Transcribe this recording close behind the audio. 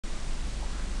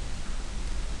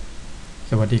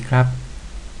สวัสดีครับ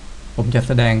ผมจะแ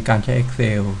สดงการใช้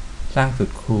Excel สร้างสู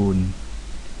ตรคูณ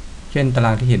เช่นตาร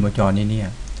างที่เห็นบนจอนี้เนี่ย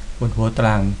บนหัวตาร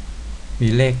างมี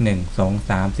เลข1 2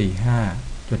 3 4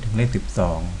 5จนถึงเลข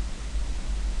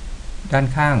12ด้าน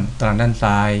ข้างตารางด้าน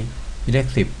ซ้ายมีเลข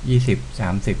10 20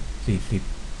 30 40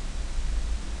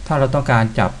ถ้าเราต้องการ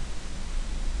จับ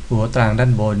หัวตารางด้า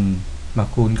นบนมา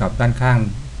คูณกับด้านข้าง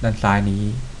ด้านซ้ายนี้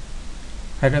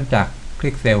ให้เริ่มจากคลิ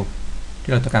กเซลล์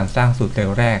ที่เราต้องการสร้างสูตรเซล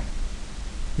ล์แรก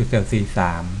คือเซลล์ C3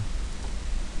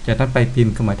 จากนั้นไปพิม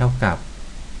พ์เครื่องหมายเท่ากับ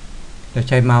แล้วใ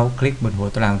ช้เมาส์คลิกบนหัว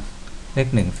ตารางเลข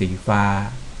1สีฟ้า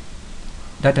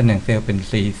ได้ตำแหน่งเซลล์เป็น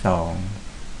C2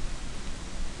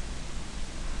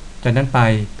 จากนั้นไป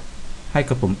ให้ก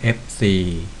ดปุ่ม F4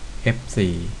 F4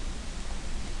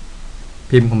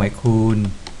 พิมพ์เครื่องหมายคูณ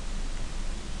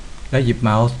แล้วหยิบเม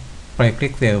าส์ไปคลิ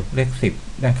กเซลล์เลข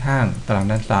10ด้านข้างตาราง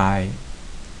ด้านซ้าย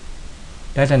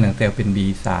ได้ตำแหน่งเซลล์เป็น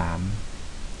B3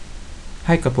 ใ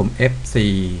ห้กดปุ่ม F4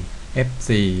 F4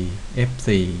 F4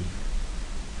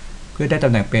 เพื่อได้ตำ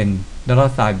แหน่งเป็น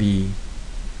$B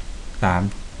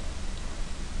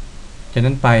 3จาก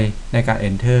นั้นไปในการ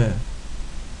Enter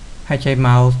ให้ใช้เม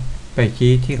าส์ไป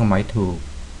ชี้ที่เครื่องหมายถูก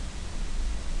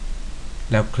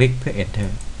แล้วคลิกเพื่อ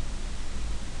Enter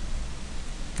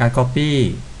การ Copy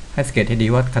ให้สังเกตให้ดี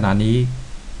ว่าขณะนี้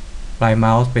ปลายเม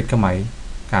าส์เป็นเครื่องหมาย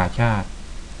กาชาติ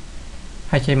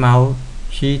ให้ใช้เมาส์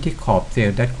ชี้ที่ขอบเซล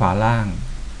ล์ด้านขวาล่าง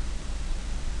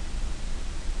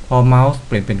พอเมาส์เ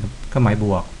ปลี่ยนเป็นเครื่องหมายบ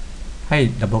วกให้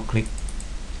ดับเบิลคลิก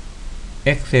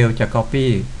Excel จะ Copy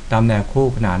ตามแนวคู่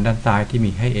ขนานด้านซ้ายที่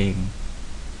มีให้เอง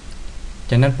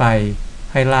จากนั้นไป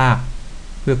ให้ลาก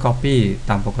เพื่อ Copy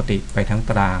ตามปกติไปทั้ง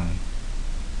ตาราง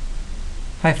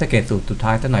ให้สังเกตสูตรสุดท้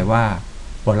ายสักหน่อยว่า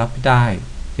ผลลัพธ์ที่ได้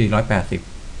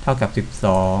480เท่ากับ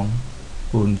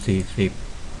12คูณ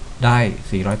40ได้480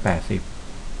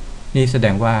นี่แสด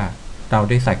งว่าเรา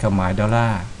ได้ใส่เครื่องหมายดอลลา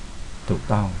ร์ถูก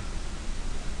ต้อง